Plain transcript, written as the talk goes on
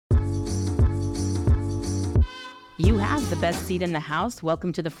You have the best seat in the house.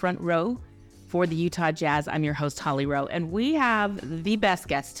 Welcome to the front row for the Utah Jazz. I'm your host, Holly Rowe, and we have the best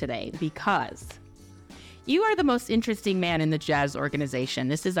guest today because you are the most interesting man in the Jazz organization.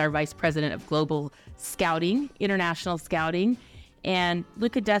 This is our Vice President of Global Scouting, International Scouting, and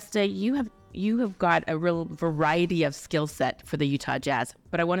Luca Desta, you have got a real variety of skill set for the Utah Jazz.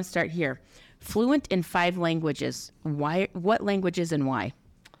 But I want to start here. Fluent in 5 languages. Why? What languages and why?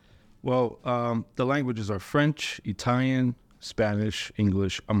 Well, the languages are French, Italian, Spanish,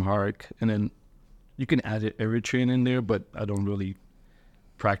 English, Amharic, and then you can add Eritrean in there, but I don't really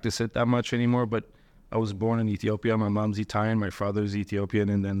practice it that much anymore. But I was born in Ethiopia. My mom's Italian, my father's Ethiopian,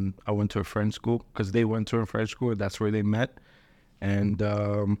 and then I went to a French school because they went to a French school. That's where they met. And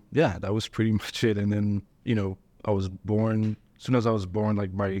that was pretty much it. And then, I was born, as soon as I was born,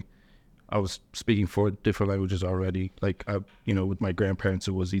 I was speaking 4 different languages already. With my grandparents,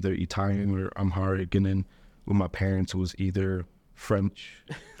 it was either Italian or Amharic. And then with my parents, it was either French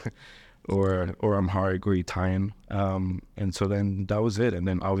or Amharic or Italian. And so then that was it. And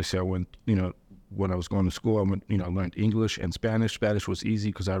then obviously I went, when I was going to school, I went, I learned English and Spanish. Spanish was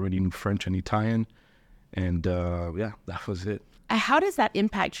easy because I already knew French and Italian. And that was it. How does that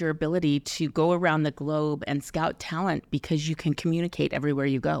impact your ability to go around the globe and scout talent because you can communicate everywhere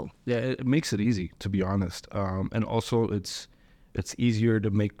you go? Yeah, it makes it easy, to be honest. And also it's easier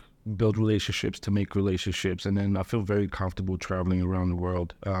to build relationships, and then I feel very comfortable traveling around the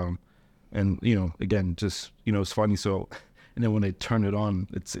world. And again, just it's funny. So, and then when they turn it on,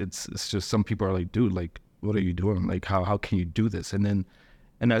 it's just some people are like, dude, like, what are you doing? Like, how can you do this? And then,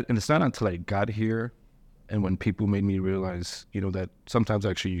 and it's not until I got here, and when people made me realize, that sometimes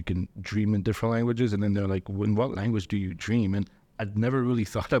actually you can dream in different languages, and then they're like, in what language do you dream? And I'd never really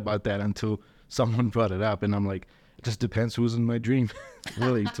thought about that until someone brought it up, and I'm like, it just depends who's in my dream,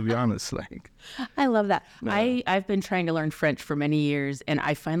 really, to be honest. I love that. I've been trying to learn French for many years, and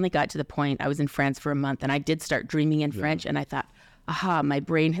I finally got to the point, I was in France for a month, and I did start dreaming in French, and I thought, aha, my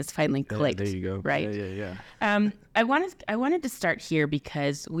brain has finally clicked. There you go. Right? Yeah. I wanted to start here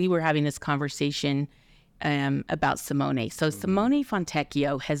because we were having this conversation about Simone. So Simone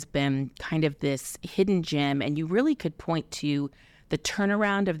Fontecchio has been kind of this hidden gem, and you really could point to the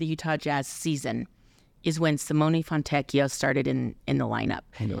turnaround of the Utah Jazz season is when Simone Fontecchio started in the lineup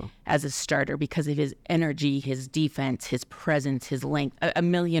as a starter because of his energy, his defense, his presence, his length, a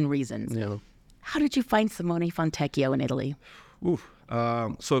million reasons. Yeah. How did you find Simone Fontecchio in Italy?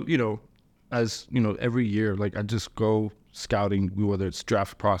 As every year, I just go scouting, whether it's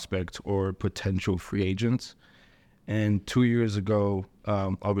draft prospects or potential free agents. And 2 years ago,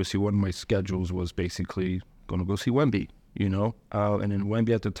 obviously one of my schedules was basically going to go see Wemby, and then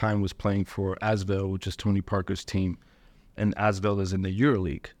Wemby at the time was playing for Asvel, which is Tony Parker's team, and Asvel is in the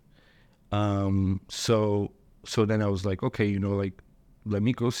EuroLeague. So then I was like, okay, let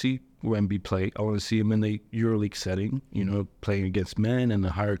me go see Wemby play. I want to see him in the EuroLeague setting, playing against men and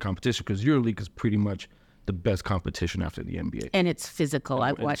the higher competition, because EuroLeague is pretty much the best competition after the NBA. And it's physical.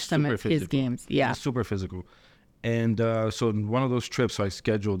 I've watched some of his games. Yeah. It's super physical. And so in one of those trips, I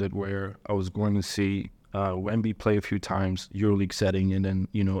scheduled it where I was going to see Wemby play a few times, EuroLeague setting, and then,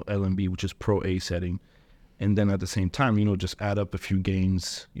 LMB, which is Pro A setting. And then at the same time, just add up a few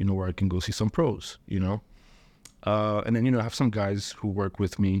games, where I can go see some pros, and then, have some guys who work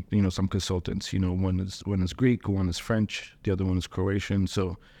with me, some consultants, one is Greek, one is French, the other one is Croatian.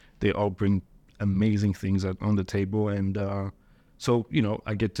 So they all bring amazing things on the table. And so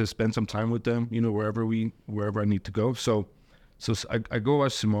I get to spend some time with them, wherever I need to go. So I go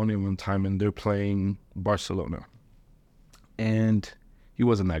watch Simone one time, and they're playing Barcelona. And he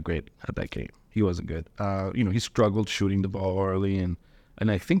wasn't that great at that game. He wasn't good. He struggled shooting the ball early, and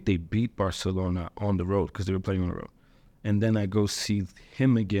I think they beat Barcelona on the road because they were playing on the road. And then I go see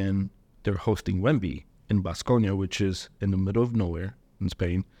him again. They're hosting Wemby in Baskonia, which is in the middle of nowhere in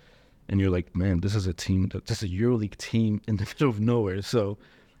Spain. And you're like, man, this is a EuroLeague team in the middle of nowhere. So,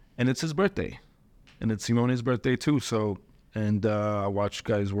 and it's his birthday, and it's Simone's birthday too. So, and I watch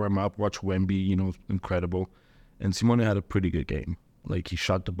guys warm up, watch Wemby, incredible. And Simone had a pretty good game. He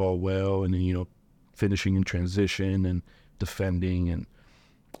shot the ball well, and then, finishing in transition and defending. And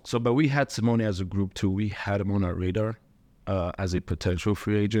so, but we had Simone as a group too. We had him on our radar as a potential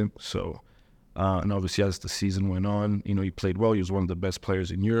free agent. So, and obviously as the season went on, he played well. He was one of the best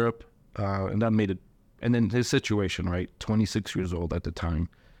players in Europe. And that made it, and then his situation, right? 26 years old at the time.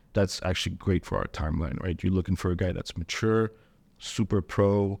 That's actually great for our timeline, right? You're looking for a guy that's mature, super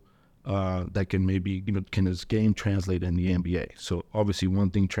pro, that can maybe, can his game translate in the NBA? So obviously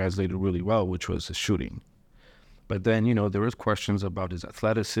one thing translated really well, which was his shooting. But then, there was questions about his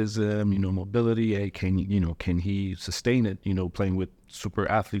athleticism, mobility. Hey, can he sustain it, playing with super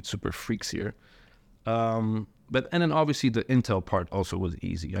athletes, super freaks here? And then obviously the intel part also was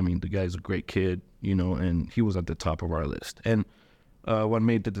easy. I mean, the guy's a great kid, and he was at the top of our list. And what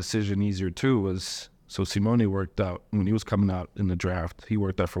made the decision easier too was, so Simone worked out, when he was coming out in the draft, he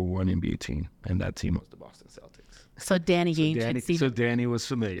worked out for one NBA team, and that team was the Boston Celtics. So Danny Ainge had seen. So Danny was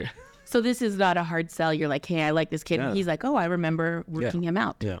familiar. So this is not a hard sell. You're like, hey, I like this kid. And he's like, oh, I remember working him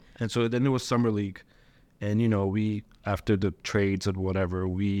out. Yeah. And so then there was Summer League. And, we, after the trades and whatever,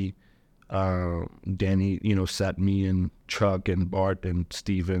 Danny, sat me and Chuck and Bart and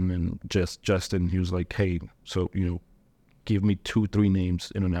Steven and Justin. He was like, hey, so, give me 2-3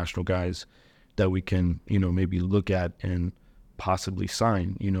 names, international guys that we can, maybe look at and possibly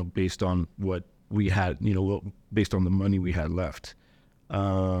sign, based on what we had, based on the money we had left.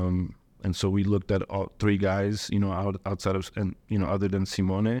 And so we looked at all 3 guys, outside of, and, other than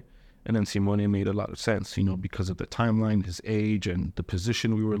Simone. And then Simone made a lot of sense, because of the timeline, his age, and the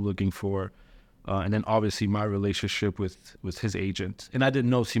position we were looking for. And then obviously my relationship with his agent. And I didn't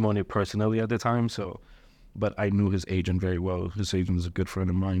know Simone personally at the time, but I knew his agent very well. His agent was a good friend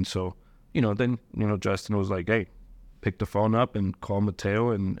of mine. So, then, Justin was like, hey, pick the phone up and call Matteo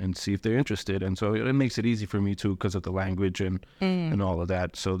and see if they're interested. And so it makes it easy for me too, because of the language and all of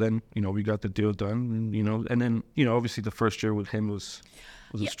that. So then, we got the deal done, and then, obviously the first year with him was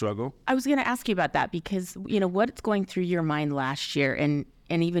a struggle. I was going to ask you about that because, what's going through your mind last year and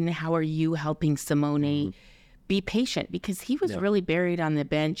even how are you helping Simone be patient? Because he was really buried on the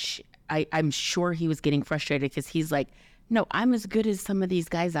bench. I'm sure he was getting frustrated because he's like, no, I'm as good as some of these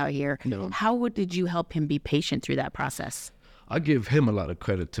guys out here. No. How did you help him be patient through that process? I give him a lot of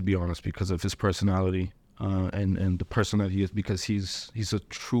credit, to be honest, because of his personality and the person that he is, because he's a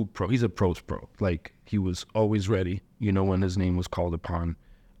true pro. He's a pro's pro. Like, he was always ready, when his name was called upon.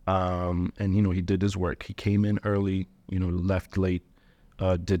 And, he did his work. He came in early, left late,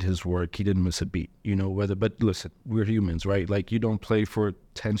 did his work. He didn't miss a beat, but listen, we're humans, right? Like, you don't play for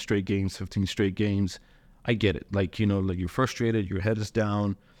 10 straight games, 15 straight games. I get it. Like, like you're frustrated, your head is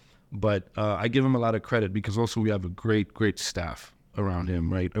down, but I give him a lot of credit because also we have a great, great staff around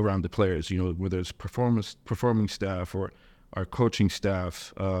him, right? Around the players, whether it's performing staff or our coaching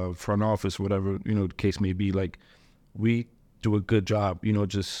staff, front office, whatever, the case may be. Like, we do a good job,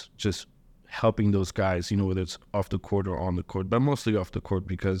 just helping those guys, whether it's off the court or on the court, but mostly off the court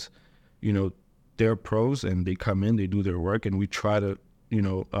because, they're pros and they come in, they do their work, and we try to,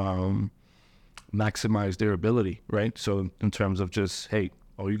 maximize their ability, right? So in terms of just, hey,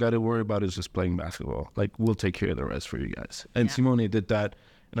 all you got to worry about is just playing basketball. Like, we'll take care of the rest for you guys. And Simone did that,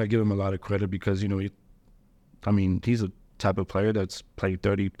 and I give him a lot of credit because, he's a type of player that's played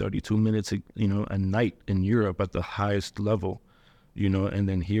 30, 32 minutes, a night in Europe at the highest level, and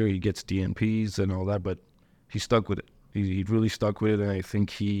then here he gets DNPs and all that, but he stuck with it. He really stuck with it, and I think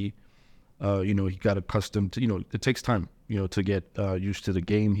he got accustomed to, it takes time, to get used to the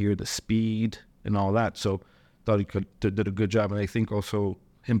game here, the speed, and all that. So thought he did a good job. And I think also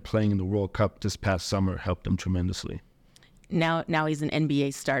him playing in the World Cup this past summer helped him tremendously. Now he's an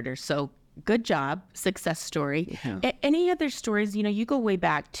NBA starter. So good job, success story. Yeah. Any other stories? You go way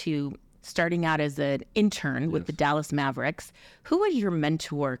back to starting out as an intern with the Dallas Mavericks. Who was your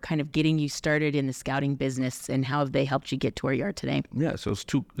mentor kind of getting you started in the scouting business, and how have they helped you get to where you are today? Yeah, so it's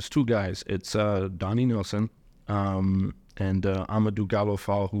two guys. It's Donnie Nelson, and Amadou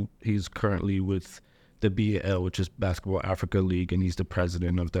Gallo-Fall, who he's currently with the BAL, which is Basketball Africa League, and he's the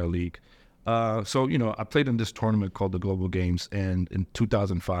president of that league. So, I played in this tournament called the Global Games, and in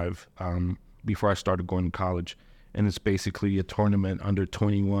 2005, before I started going to college, and it's basically a tournament under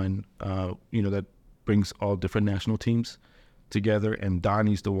 21, that brings all different national teams together, and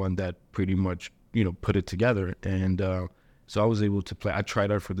Donnie's the one that pretty much, put it together, and so I was able to play. I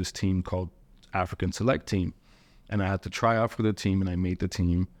tried out for this team called African Select Team, and I had to try out for the team, and I made the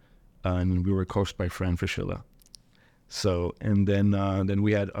team, and we were coached by Fran Fraschilla. So, and then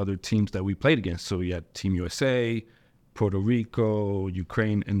we had other teams that we played against. So we had Team USA, Puerto Rico,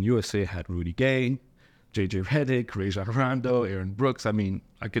 Ukraine, and USA had Rudy Gay, JJ Redick, Rajon Rondo, Aaron Brooks.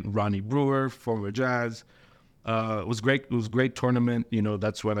 Ronnie Brewer, former Jazz. It was great. It was a great tournament.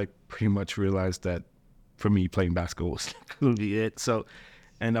 That's when I pretty much realized that for me, playing basketball was going to be it. So,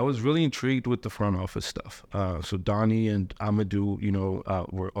 and I was really intrigued with the front office stuff. So Donnie and Amadou,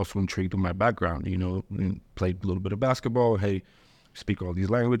 were also intrigued with my background, played a little bit of basketball. Hey, speak all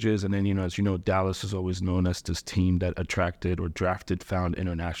these languages. And then, as you know, Dallas is always known as this team that attracted or found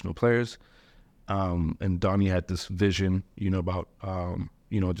international players. And Donnie had this vision, about,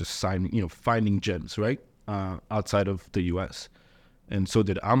 just signing, finding gems, right? outside of the U.S. And so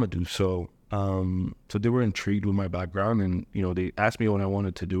did Amadou. So they were intrigued with my background, and they asked me what I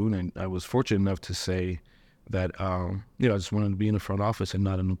wanted to do, and I was fortunate enough to say that I just wanted to be in the front office and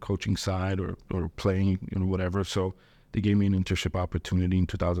not on the coaching side or playing whatever. So they gave me an internship opportunity in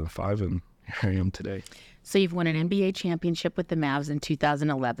 2005, and here I am today. So you've won an NBA championship with the Mavs in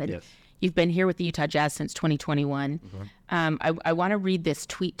 2011. Yes. You've been here with the Utah Jazz since 2021. Mm-hmm. I want to read this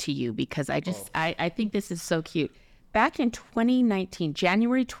tweet to you because I think this is so cute. Back in 2019,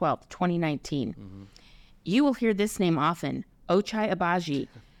 January 12th, 2019, you will hear this name often, Ochai Agbaji,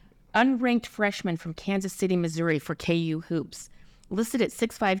 unranked freshman from Kansas City, Missouri for KU Hoops. Listed at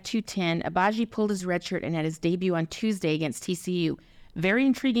 6'5", 210, Agbaji pulled his red shirt and had his debut on Tuesday against TCU. Very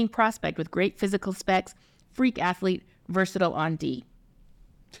intriguing prospect with great physical specs, freak athlete, versatile on D.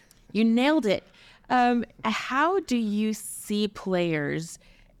 You nailed it. How do you see players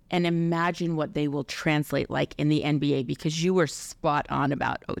and imagine what they will translate like in the NBA? Because you were spot on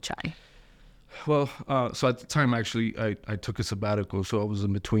about Ochai. Well, so at the time, actually, I took a sabbatical, so I was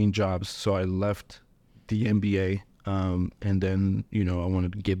in between jobs. So I left the NBA, and then, I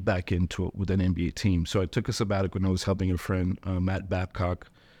wanted to get back into it with an NBA team. So I took a sabbatical, and I was helping a friend, Matt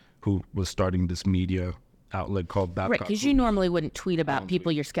Babcock, who was starting this media outlet called Babcock. Right, because you normally wouldn't tweet about people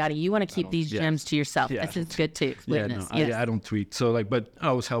you're scouting. You want to keep these gems to yourself. Yeah, this is good to witness. I don't tweet. So but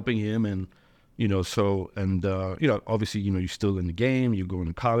I was helping him, and obviously, you're still in the game, you're going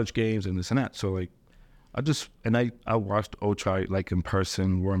to college games and this and that. So I watched Ochai in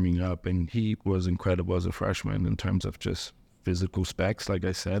person warming up, and he was incredible as a freshman in terms of just physical specs, like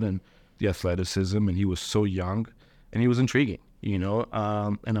I said, and the athleticism, and he was so young, and he was intriguing. And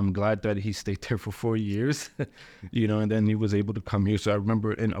I'm glad that he stayed there for 4 years, and then he was able to come here. So I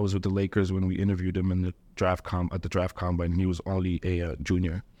remember, and I was with the Lakers when we interviewed him in the draft combine, and he was only a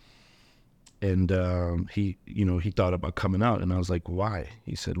junior. And he thought about coming out, and I was like, why?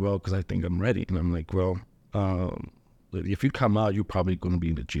 He said, well, because I think I'm ready. And I'm like, well, if you come out, you're probably going to be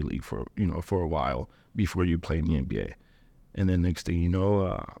in the G League for a while before you play in the NBA. And then next thing you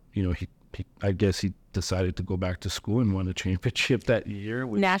know, I guess he decided to go back to school and won a championship that year.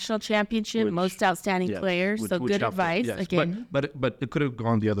 National championship, most outstanding player. So good advice again. But it could have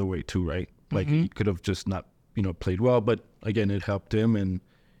gone the other way too, right? Like he could have just not, played well. But again, it helped him, and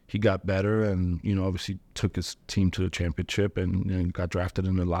he got better, and obviously took his team to the championship, and got drafted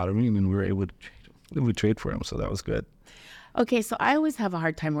in the lottery, and then we were able to trade for him. So that was good. Okay, so I always have a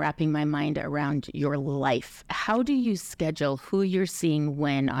hard time wrapping my mind around your life. How do you schedule who you're seeing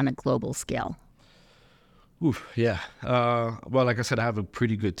when on a global scale? Yeah. Well, like I said, I have a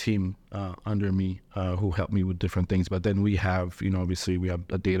pretty good team under me who help me with different things. But then we have, obviously we have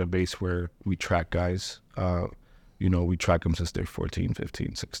a database where we track guys. We track them since they're 14,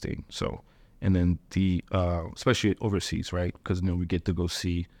 15, 16. So, and then especially overseas, right? Because, we get to go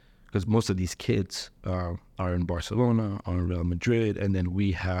see, because most of these kids are in Barcelona, are in Real Madrid, and then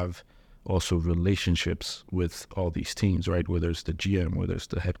we have also relationships with all these teams, right? Whether it's the GM, whether it's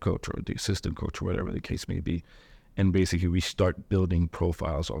the head coach or the assistant coach or whatever the case may be. And basically we start building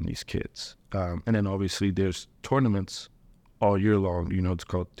profiles on these kids. And then obviously there's tournaments all year long. It's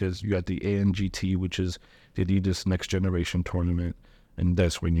called, you got the ANGT, which is the Adidas Next Generation Tournament. And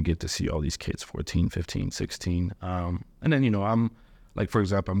that's when you get to see all these kids, 14, 15, 16. And then, I'm, like, for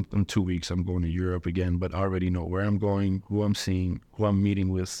example, in 2 weeks, I'm going to Europe again, but I already know where I'm going, who I'm seeing, who I'm meeting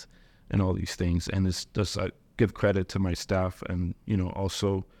with, and all these things. And it's just, I give credit to my staff, and,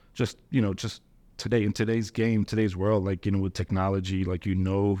 also just today, in today's game, today's world, with technology,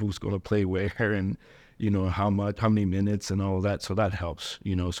 who's going to play where, and, how many minutes and all of that. So that helps,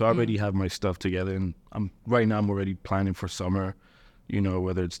 so I already have my stuff together, and I'm already planning for summer,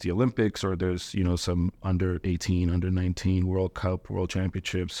 whether it's the Olympics or there's, some under 18, under 19 World Cup, World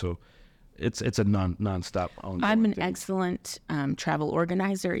Championships. So it's a nonstop ongoing I'm an thing. Excellent travel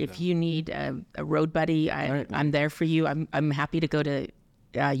organizer. If you need a road buddy, I'm there for you. I'm happy to go to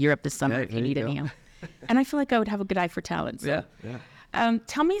Europe this summer if you need any help. And I feel like I would have a good eye for talent. So. Yeah.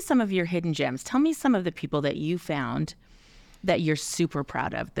 Tell me some of your hidden gems. Tell me some of the people that you found that you're super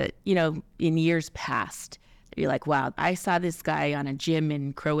proud of, that, in years past, you're like, wow, I saw this guy on a gym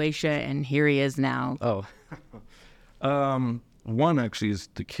in Croatia, and here he is now. One actually is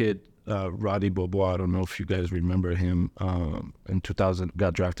the kid, Roddy Bobois. I don't know if you guys remember him. In 2000,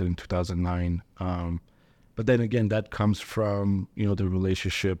 got drafted in 2009. But then again, that comes from, the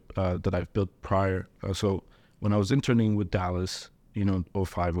relationship that I've built prior. So when I was interning with Dallas,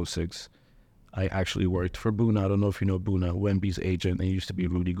 05, 06, I actually worked for Boona. I don't know if you know Boona, Wemby's agent. He used to be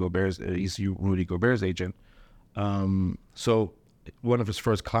Rudy Gobert's agent. So one of his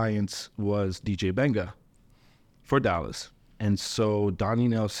first clients was DJ Benga. for Dallas. And so Donnie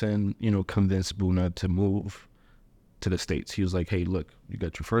Nelson, convinced Buna to move to the States. He was like, hey, look, you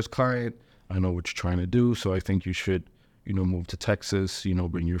got your first client. I know what you're trying to do. So I think you should, move to Texas,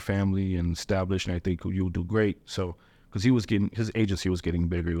 bring your family and establish. And I think you'll do great. So, because his agency was getting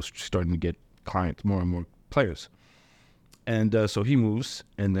bigger. He was starting to get clients, more and more players. And so he moves,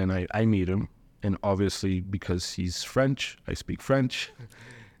 and then I meet him. And obviously, because he's French, I speak French.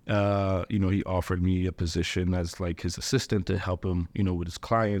 He offered me a position as like his assistant to help him, with his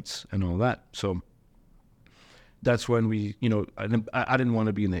clients and all that. So that's when we, I didn't want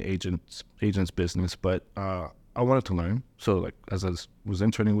to be in the agent's business, but I wanted to learn. So like as I was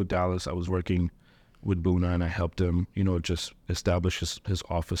interning with Dallas, I was working with Buna, and I helped him, just establish his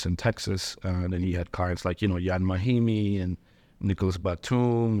office in Texas. And then he had clients like, Yan Mahimi and Nicholas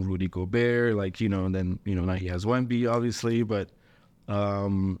Batum, Rudy Gobert, and then, now he has Wemby, obviously, but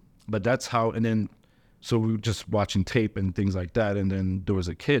that's how, and then, so we were just watching tape and things like that, and then there was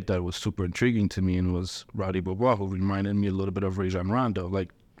a kid that was super intriguing to me, and was Roddy Bobois, who reminded me a little bit of Rajon Rondo,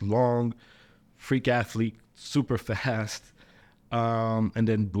 like long, freak athlete, super fast, and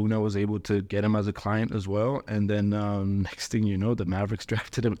then Buna was able to get him as a client as well, and then next thing you know, the Mavericks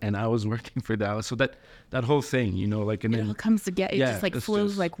drafted him, and I was working for Dallas, so that whole thing, and then it all comes together. It just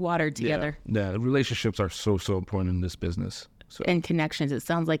flows like water together. Yeah, relationships are so important in this business. So. And connections. It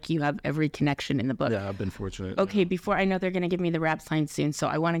sounds like you have every connection in the book. Yeah, I've been fortunate. Okay, before I know they're going to give me the rap sign soon, so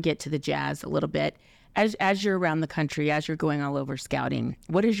I want to get to the Jazz a little bit. As you're around the country, as you're going all over scouting,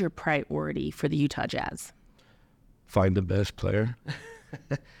 what is your priority for the Utah Jazz? Find the best player.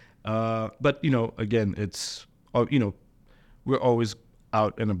 But, again, it's, we're always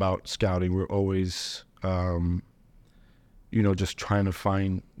out and about scouting. We're always, just trying to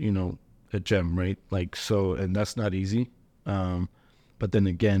find, a gem, right? And that's not easy. But then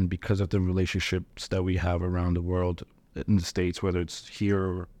again, because of the relationships that we have around the world, in the States, whether it's here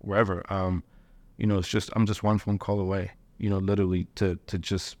or wherever, I'm just one phone call away, literally to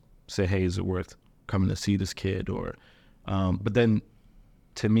just say, hey, is it worth coming to see this kid? Or, but then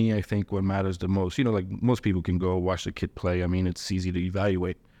to me, I think what matters the most, most people can go watch the kid play. I mean, it's easy to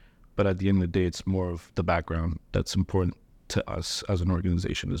evaluate, but at the end of the day, it's more of the background that's important to us as an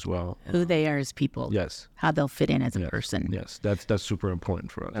organization as well. Who they are as people. Yes. How they'll fit in as a person. Yes, that's super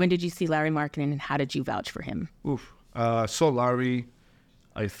important for us. When did you see Larry Markkinen, and how did you vouch for him? Saw Larry,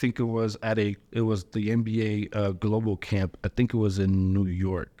 I think it was the NBA Global Camp. I think it was in New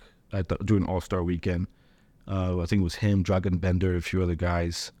York during All-Star Weekend. I think it was him, Dragan Bender, a few other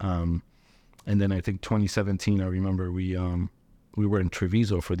guys. And then I think 2017, I remember we were in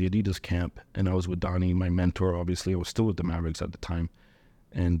Treviso for the Adidas camp, and I was with Donnie, my mentor. Obviously, I was still with the Mavericks at the time,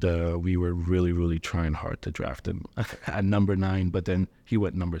 and we were really, really trying hard to draft him at number 9, but then he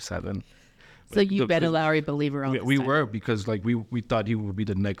went number 7. So you bet a Lowry believer on we were, because we thought he would be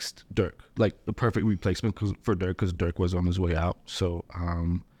the next Dirk, like the perfect replacement for Dirk, because Dirk was on his way out. So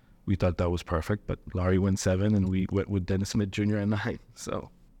we thought that was perfect, but Larry went 7, and we went with Dennis Smith Jr. at 9. So.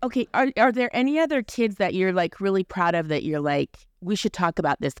 Okay, are there any other kids that you're really proud of, that you're like, we should talk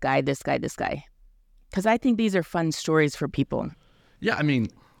about this guy? Because I think these are fun stories for people. Yeah, I mean,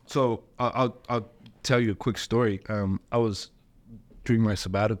 so I'll tell you a quick story. I was during my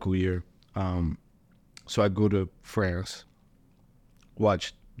sabbatical year, so I go to France,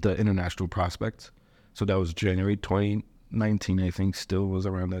 watch the international prospects. So that was January 2019, I think, still was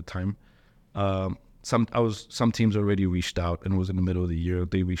around that time. Some teams already reached out, and it was in the middle of the year.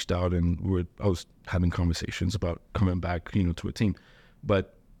 They reached out, and I was having conversations about coming back, to a team.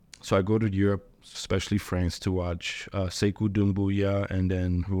 But so I go to Europe, especially France, to watch Sekou Doumbouya, and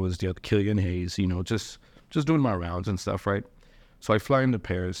then who was the other, Killian Hayes. Just doing my rounds and stuff, right? So I fly into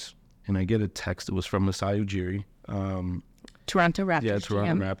Paris, and I get a text. It was from Masai Ujiri, Toronto Raptors. Yeah,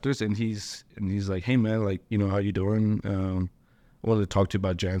 Toronto Raptors, and he's like, hey man, how you doing? I wanted to talk to you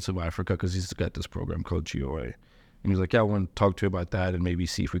about Giants of Africa, because he's got this program called GOA. And he's like, yeah, I want to talk to you about that and maybe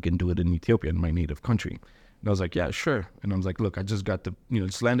see if we can do it in Ethiopia, in my native country. And I was like, yeah, sure. And I was like, look, I just got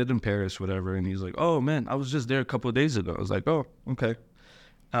just landed in Paris, whatever. And he's like, oh, man, I was just there a couple of days ago. I was like, oh, okay.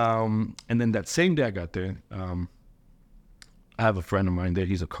 And then that same day I got there, I have a friend of mine there.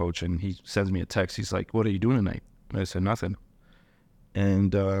 He's a coach, and he sends me a text. He's like, what are you doing tonight? And I said, nothing.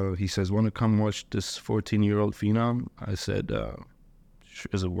 And he says, want to come watch this 14-year-old phenom? I said,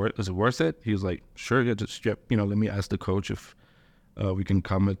 is it worth it? He was like, sure, yeah, just let me ask the coach if we can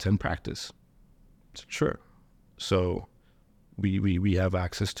come attend practice. I said, sure. So we have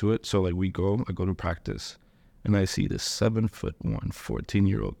access to it. So I go to practice, and I see this 7'1",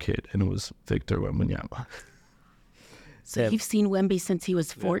 14-year-old kid, and it was Victor Wembanyama. So you've seen Wemby since he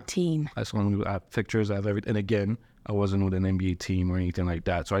was 14. I saw him. I have pictures. I have everything. And again, I wasn't with an NBA team or anything like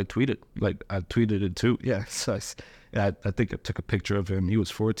that. So I tweeted it too. Yeah. So I think I took a picture of him. He was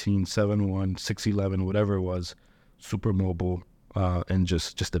 14, 7'1", 6'11", whatever it was, super mobile, and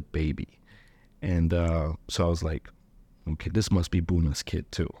just a baby. And so I was like, okay, this must be Buna's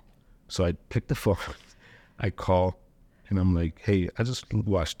kid too. So I picked the phone, I call, and I'm like, hey, I just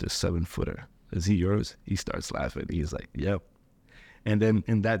watched this 7-footer. Is he yours? He starts laughing. He's like, yep. And then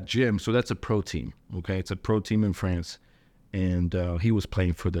in that gym, so that's a pro team, okay? It's a pro team in France. And he was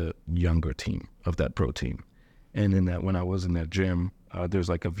playing for the younger team of that pro team. And in that, when I was in that gym, there's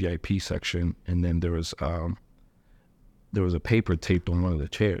like a VIP section, and then there was a paper taped on one of the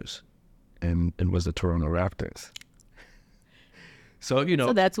chairs, and it was the Toronto Raptors. So,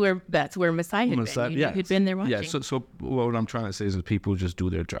 So that's where Masai had been. You'd been there watching. Yeah, so what I'm trying to say is that people just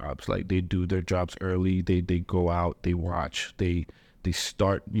do their jobs. Like, they do their jobs early. They go out, they watch, they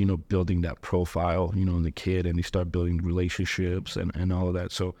start, building that profile, in the kid, and they start building relationships and all of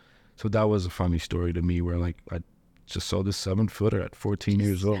that. So that was a funny story to me, where like I just saw this 7-footer at 14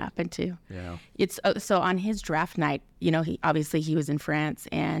 years old. Happened to. Yeah. It's so on his draft night, he was in France,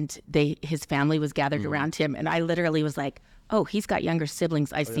 and his family was gathered around him, and I literally was like, oh, he's got younger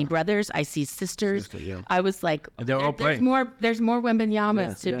siblings. I see brothers, I see sisters. I was like, and they're all playing. There's more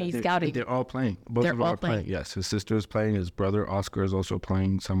Wembanyamas to be scouting. They're all playing. Both of them are playing. Yes, his sister is playing. His brother Oscar is also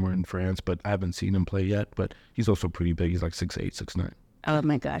playing somewhere in France, but I haven't seen him play yet. But he's also pretty big. He's like 6'8", 6'9". Oh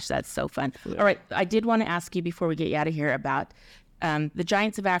my gosh, that's so fun. Yeah. All right, I did want to ask you before we get you out of here about the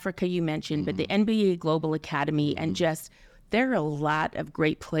Giants of Africa you mentioned, but the NBA Global Academy, and just there are a lot of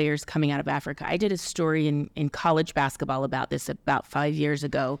great players coming out of Africa. I did a story in college basketball about this about 5 years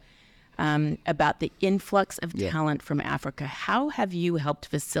ago, about the influx of talent from Africa. How have you helped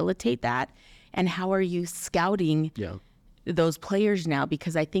facilitate that, and how are you scouting those players now?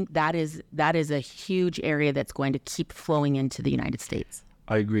 Because I think that is a huge area that's going to keep flowing into the United States.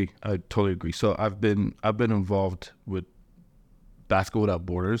 I agree. I totally agree. So I've been involved with Basketball Without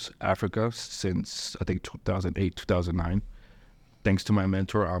Borders Africa since I think 2008, 2009. Thanks to my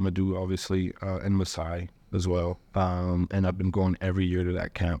mentor Amadou, obviously, and Masai as well. And I've been going every year to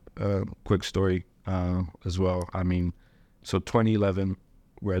that camp. Quick story as well. I mean, so 2011,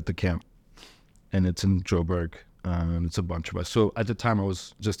 we're at the camp, and it's in Joburg. And it's a bunch of us. So at the time, I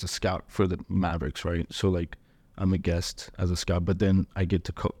was just a scout for the Mavericks, right? So like, I'm a guest as a scout, but then I get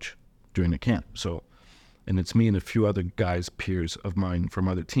to coach during the camp. So, and it's me and a few other guys, peers of mine from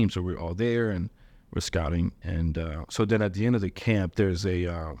other teams. So we're all there and we're scouting. And so then at the end of the camp, there's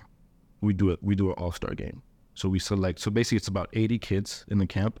we do an all-star game. So we select. So basically, it's about 80 kids in the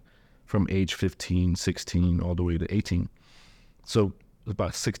camp, from age 15, 16, all the way to 18. So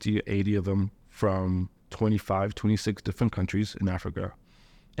about 60, 80 of them from 25, 26 different countries in Africa.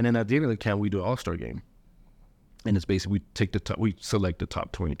 And then at the end of the camp, we do an all-star game. And it's basically, we select the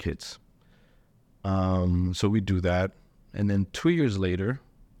top 20 kids. So we do that. And then 2 years later,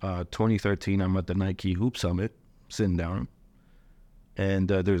 2013, I'm at the Nike Hoop Summit, sitting down. And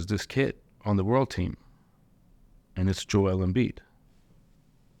there's this kid on the world team. And it's Joel Embiid.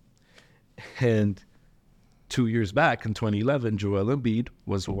 And 2 years back in 2011, Joel Embiid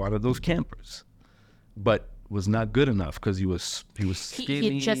was one of those campers, but was not good enough because he was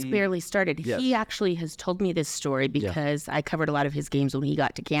skinny. He just barely started. Yes. He actually has told me this story because I covered a lot of his games when he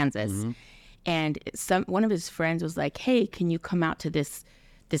got to Kansas. Mm-hmm. And one of his friends was like, hey, can you come out to this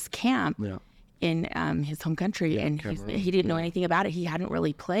camp in his home country? And he didn't know anything about it. He hadn't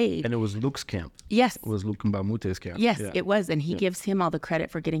really played. And it was Luke's camp. Yes. It was Luke Mbamute's camp. Yes, it was. And he gives him all the credit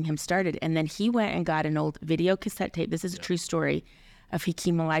for getting him started. And then he went and got an old video cassette tape. This is a true story, of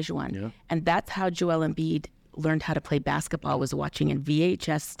Hakeem Olajuwon. Yeah. And that's how Joel Embiid learned how to play basketball, was watching a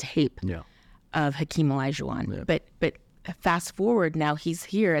VHS tape of Hakeem Olajuwon. Yeah. But fast forward, now he's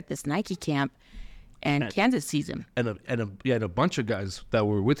here at this Nike camp, and Kansas sees him. And a bunch of guys that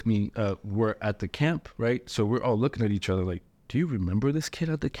were with me were at the camp, right? So we're all looking at each other like, do you remember this kid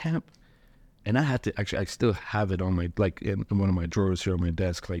at the camp? And I had to, actually, I still have it on my, like in one of my drawers here on my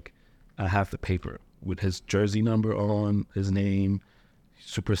desk, like I have the paper with his jersey number on, his name,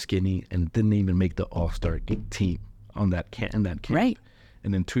 super skinny, and didn't even make the all-star team in that camp. Right.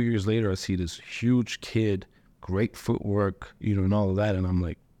 And then 2 years later, I see this huge kid, great footwork, and all of that. And I'm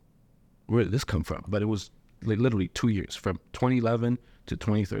like, where did this come from? But it was like literally 2 years, from 2011 to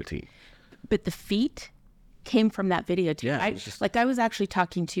 2013. But the feet came from that video too. Yeah, I was actually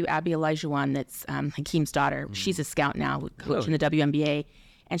talking to Abby Olajuwon, that's Hakeem's daughter. Mm-hmm. She's a scout now, coaching the WNBA.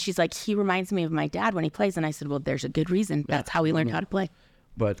 And she's like, he reminds me of my dad when he plays. And I said, well, there's a good reason. That's how he learned how to play.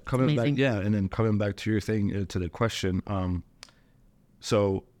 But coming back, amazing. and then coming back to your thing, to the question.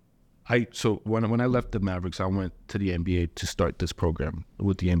 So when I left the Mavericks, I went to the NBA to start this program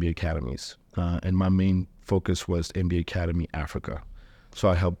with the NBA academies, and my main focus was NBA Academy Africa. So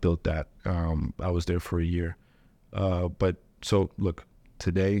I helped build that. I was there for a year. But so look,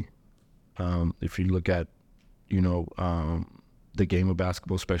 today, if you look at, the game of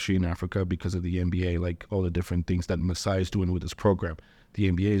basketball, especially in Africa, because of the NBA, like all the different things that Masai is doing with this program, the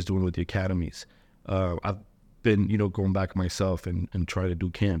NBA is doing with the academies. I've been, going back myself and try to do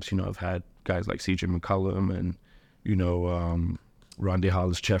camps. I've had guys like CJ McCollum and, Rondae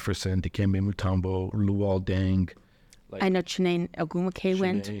Hollis Jefferson, Dikembe Mutombo, Luol Deng. I know Chinene Ogwumike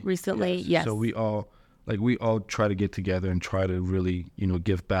went recently. Yes. So we all try to get together and try to really,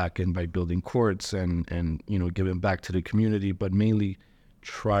 give back, and by building courts and giving back to the community, but mainly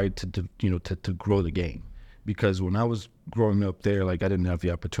try to grow the game. Because when I was growing up there, like I didn't have the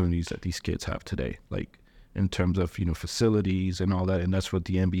opportunities that these kids have today, like in terms of, facilities and all that. And that's what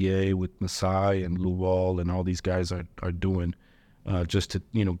the NBA with Masai and Luol and all these guys are doing, just to,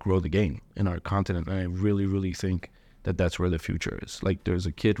 grow the game in our continent. And I really, really think that that's where the future is. Like there's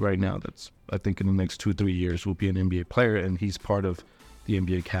a kid right now that's, I think in the next 2-3 years will be an NBA player, and he's part of the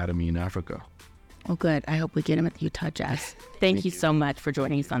NBA Academy in Africa. Oh, good. I hope we get him at the Utah Jazz. Thank you so much for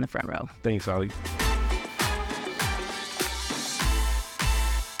joining us on the Front Row. Thanks, Ali.